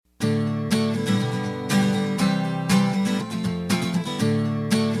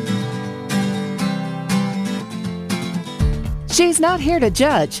She's not here to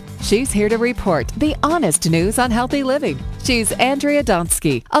judge. She's here to report the honest news on healthy living. She's Andrea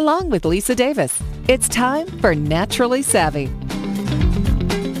Donsky, along with Lisa Davis. It's time for Naturally Savvy.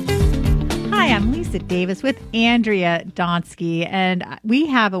 Hi, I'm Lisa Davis with Andrea Donsky, and we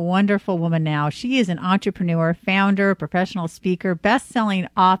have a wonderful woman now. She is an entrepreneur, founder, professional speaker, best-selling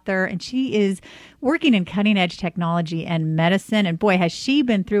author, and she is working in cutting-edge technology and medicine. And boy, has she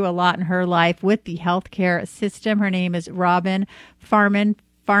been through a lot in her life with the healthcare system. Her name is Robin Farmian,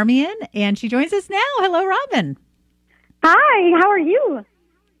 and she joins us now. Hello, Robin. Hi, how are you?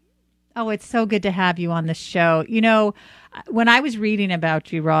 Oh, it's so good to have you on the show. You know, when I was reading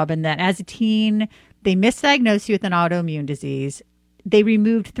about you, Robin, that as a teen, they misdiagnosed you with an autoimmune disease. They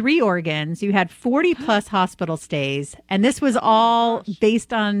removed 3 organs. You had 40 plus hospital stays. And this was all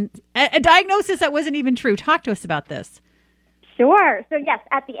based on a diagnosis that wasn't even true. Talk to us about this. Sure. So yes,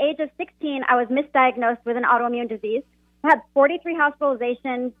 at the age of 16, I was misdiagnosed with an autoimmune disease. I had 43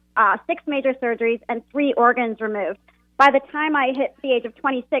 hospitalizations, 6 major surgeries, and 3 organs removed. By the time I hit the age of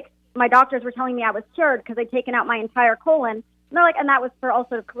 26, my doctors were telling me I was cured because they'd taken out my entire colon. And they're like, and that was for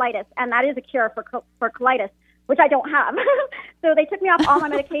ulcerative colitis, and that is a cure for colitis, which I don't have. So they took me off all my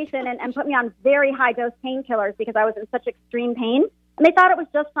medication and put me on very high dose painkillers because I was in such extreme pain. And they thought it was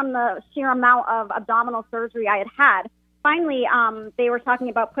just from the sheer amount of abdominal surgery I had had. Finally, they were talking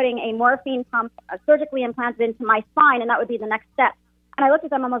about putting a morphine pump surgically implanted into my spine, and that would be the next step. And I looked at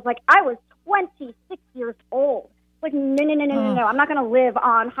them and was like, I was 26 years old. Like, no. I'm not going to live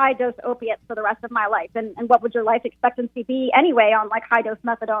on high-dose opiates for the rest of my life. And what would your life expectancy be anyway on, like, high-dose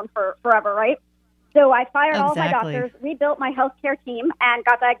methadone for forever, right? So I fired all my doctors, rebuilt my healthcare team, and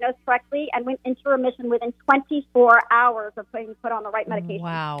got diagnosed correctly and went into remission within 24 hours of being put on the right medication.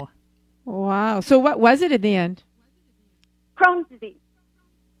 Wow. So what was it in the end? Crohn's disease.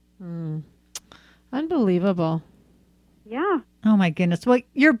 Unbelievable. Yeah. Oh, my goodness. Well,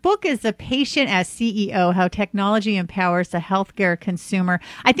 your book is The Patient as CEO, How Technology Empowers the Healthcare Consumer.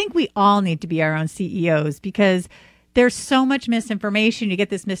 I think we all need to be our own CEOs because there's so much misinformation. You get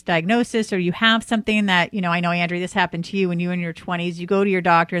this misdiagnosis or you have something that, you know, I know, Andrea, this happened to you when you were in your 20s. You go to your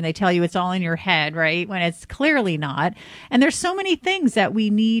doctor and they tell you it's all in your head, right? When it's clearly not. And there's so many things that we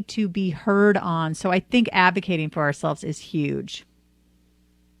need to be heard on. So I think advocating for ourselves is huge.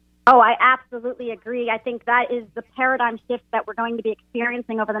 Oh, I absolutely agree. I think that is the paradigm shift that we're going to be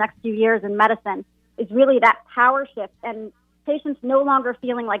experiencing over the next few years in medicine, is really that power shift and patients no longer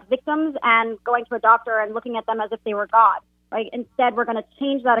feeling like victims and going to a doctor and looking at them as if they were God, right? Instead, we're going to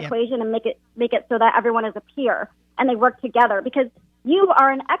change that equation and make it so that everyone is a peer and they work together, because you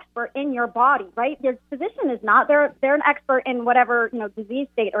are an expert in your body, right? Your physician is not. They're an expert in whatever, disease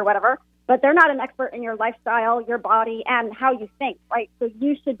state or whatever, but they're not an expert in your lifestyle, your body, and how you think, right? So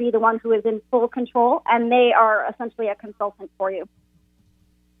you should be the one who is in full control, and they are essentially a consultant for you.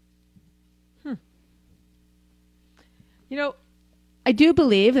 You know, I do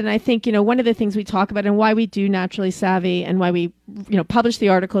believe, and I think, one of the things we talk about and why we do Naturally Savvy and why we, publish the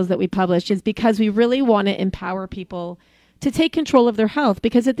articles that we publish is because we really want to empower people to take control of their health,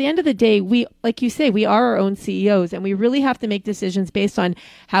 because at the end of the day, we, like you say, we are our own CEOs, and we really have to make decisions based on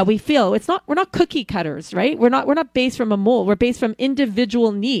how we feel. We're not cookie cutters, right? We're not based from a mold. We're based from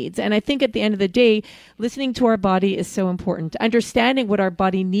individual needs. And I think at the end of the day, listening to our body is so important. Understanding what our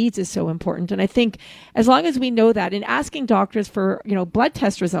body needs is so important. And I think as long as we know that, and asking doctors for, blood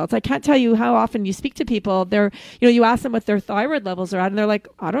test results, I can't tell you how often you speak to people, you ask them what their thyroid levels are at, and they're like,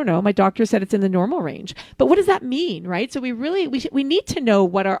 I don't know, my doctor said it's in the normal range. But what does that mean, right? So we need to know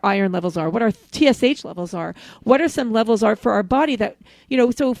what our iron levels are, what our TSH levels are, what are some levels are for our body that,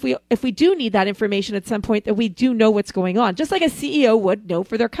 so if we do need that information at some point, that we do know what's going on, just like a CEO would know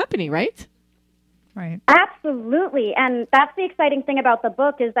for their company, right? Right. Absolutely. And that's the exciting thing about the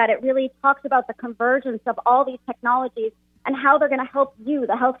book, is that it really talks about the convergence of all these technologies and how they're going to help you,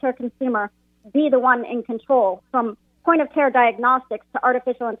 the healthcare consumer, be the one in control, from point-of-care diagnostics to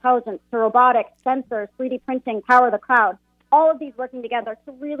artificial intelligence to robotics, sensors, 3D printing, power of the cloud, all of these working together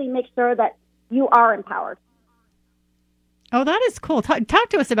to really make sure that you are empowered. Oh, that is cool. Talk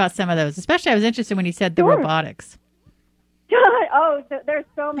to us about some of those. Especially, I was interested when you said the robotics. Oh, so there's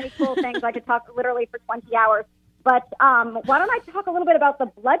so many cool things. I could talk literally for 20 hours. But why don't I talk a little bit about the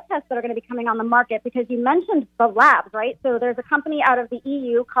blood tests that are going to be coming on the market, because you mentioned the labs, right? So there's a company out of the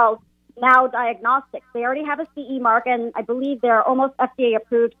EU called Now Diagnostics. They already have a CE mark, and I believe they're almost FDA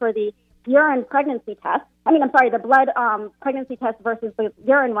approved for the urine pregnancy test. The blood pregnancy test versus the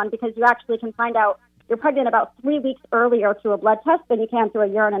urine one, because you actually can find out you're pregnant about 3 weeks earlier through a blood test than you can through a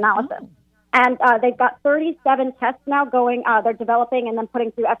urine analysis. Oh. And they've got 37 tests now going. They're developing and then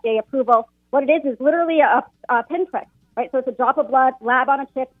putting through FDA approval. What it is literally a pinprick. right? So it's a drop of blood, lab on a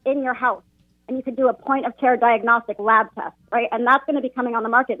chip in your house, and you can do a point-of-care diagnostic lab test, right? And that's going to be coming on the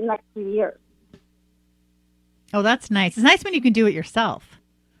market in the next few years. Oh, that's nice. It's nice when you can do it yourself.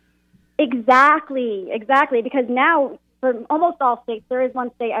 Exactly, because now for almost all states, there is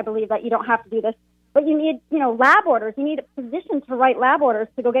one state, I believe, that you don't have to do this, but you need, lab orders. You need a physician to write lab orders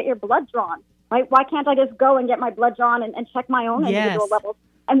to go get your blood drawn, right? Why can't I just go and get my blood drawn and check my own individual levels?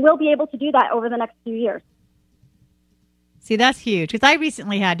 And we'll be able to do that over the next few years. See, that's huge because I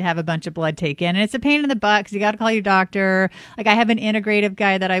recently had to have a bunch of blood taken, and it's a pain in the butt because you got to call your doctor. Like I have an integrative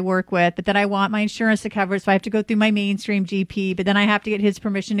guy that I work with, but then I want my insurance to cover it, so I have to go through my mainstream GP, but then I have to get his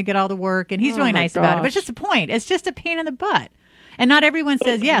permission to get all the work, and he's really nice about it. But it's just a point. It's just a pain in the butt. And not everyone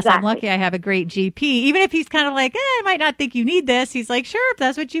says, yes, I'm lucky I have a great GP. Even if he's kind of like, I might not think you need this. He's like, sure, if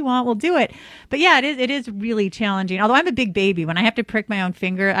that's what you want, we'll do it. But yeah, it is really challenging. Although I'm a big baby. When I have to prick my own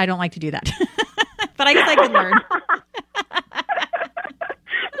finger, I don't like to do that. But I guess I could learn.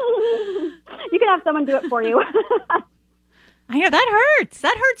 You can have someone do it for you. I know, that hurts.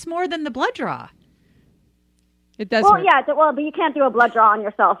 That hurts more than the blood draw. It does hurt. Yeah, but you can't do a blood draw on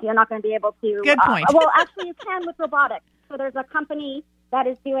yourself. You're not going to be able to. Good point. Actually, you can with robotics. So there's a company that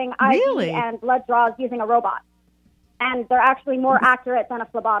is doing IV and blood draws using a robot. And they're actually more accurate than a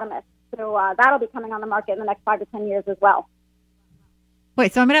phlebotomist. So that'll be coming on the market in the next 5 to 10 years as well.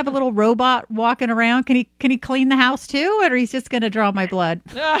 Wait, so I'm going to have a little robot walking around. Can he clean the house too, or he's just going to draw my blood?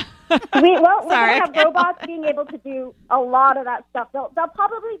 We're going to have robots being able to do a lot of that stuff. They'll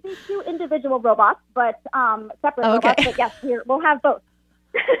probably be 2 individual robots, but separate robots. But yes, we'll have both.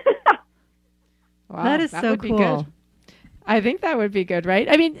 Wow, that is so cool. I think that would be good, right?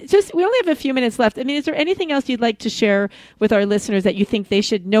 I mean, we only have a few minutes left. I mean, is there anything else you'd like to share with our listeners that you think they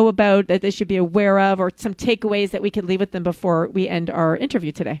should know about, that they should be aware of, or some takeaways that we could leave with them before we end our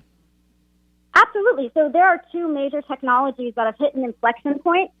interview today? Absolutely. So there are 2 major technologies that have hit an inflection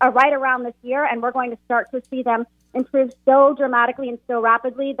point right around this year, and we're going to start to see them improve so dramatically and so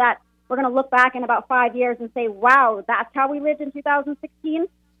rapidly that we're going to look back in about 5 years and say, wow, that's how we lived in 2016.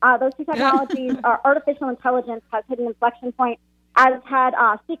 Those 2 technologies are artificial intelligence has hit an inflection point, as had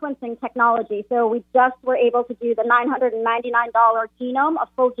sequencing technology. So we just were able to do the $999 genome, a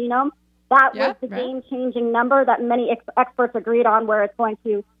full genome. That was the game-changing number that many experts agreed on, where it's going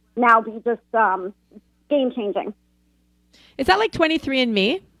to now be just game-changing. Is that like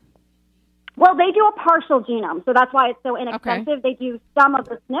 23andMe? Well, they do a partial genome, so that's why it's so inexpensive. Okay. They do some of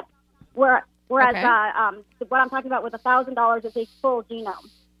the SNPs, whereas what I'm talking about with $1,000 is a full genome.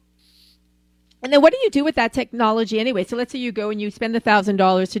 And then what do you do with that technology anyway? So let's say you go and you spend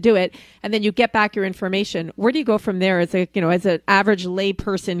 $1,000 to do it, and then you get back your information. Where do you go from there as an average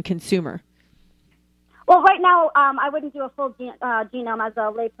layperson consumer? Well, right now, I wouldn't do a full genome as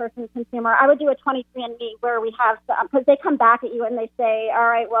a layperson consumer. I would do a 23andMe where we have, because they come back at you and they say, all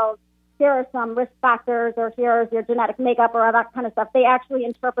right, well, here are some risk factors, or here's your genetic makeup, or that kind of stuff. They actually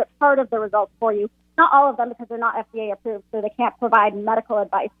interpret part of the results for you. Not all of them, because they're not FDA approved, so they can't provide medical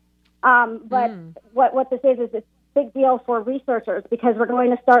advice. But what this is a big deal for researchers, because we're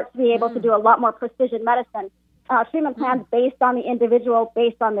going to start to be able to do a lot more precision medicine treatment plans based on the individual,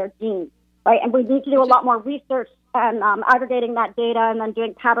 based on their genes, right? And we need to do a lot more research and aggregating that data and then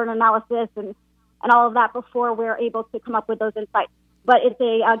doing pattern analysis and all of that before we're able to come up with those insights. But it's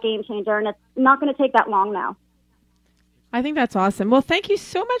a game changer, and it's not going to take that long now. I think that's awesome. Well, thank you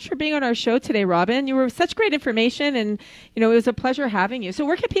so much for being on our show today, Robin. You were such great information, and it was a pleasure having you. So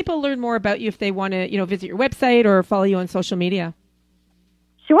where can people learn more about you if they want to visit your website or follow you on social media?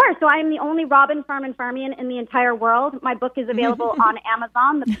 Sure. So I'm the only Robin Farman-Farmian in the entire world. My book is available on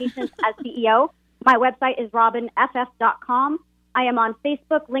Amazon, The Patient as CEO. My website is robinff.com. I am on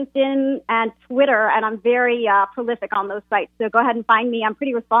Facebook, LinkedIn, and Twitter, and I'm very prolific on those sites. So go ahead and find me. I'm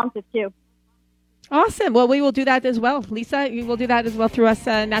pretty responsive, too. Awesome. Well, we will do that as well. Lisa, you will do that as well through us,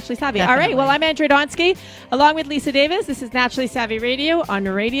 Naturally Savvy. Definitely. All right. Well, I'm Andrea Donsky, along with Lisa Davis. This is Naturally Savvy Radio on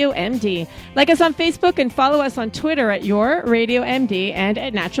Radio MD. Like us on Facebook and follow us on Twitter at Your Radio MD and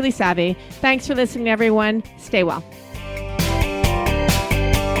at Naturally Savvy. Thanks for listening, everyone. Stay well.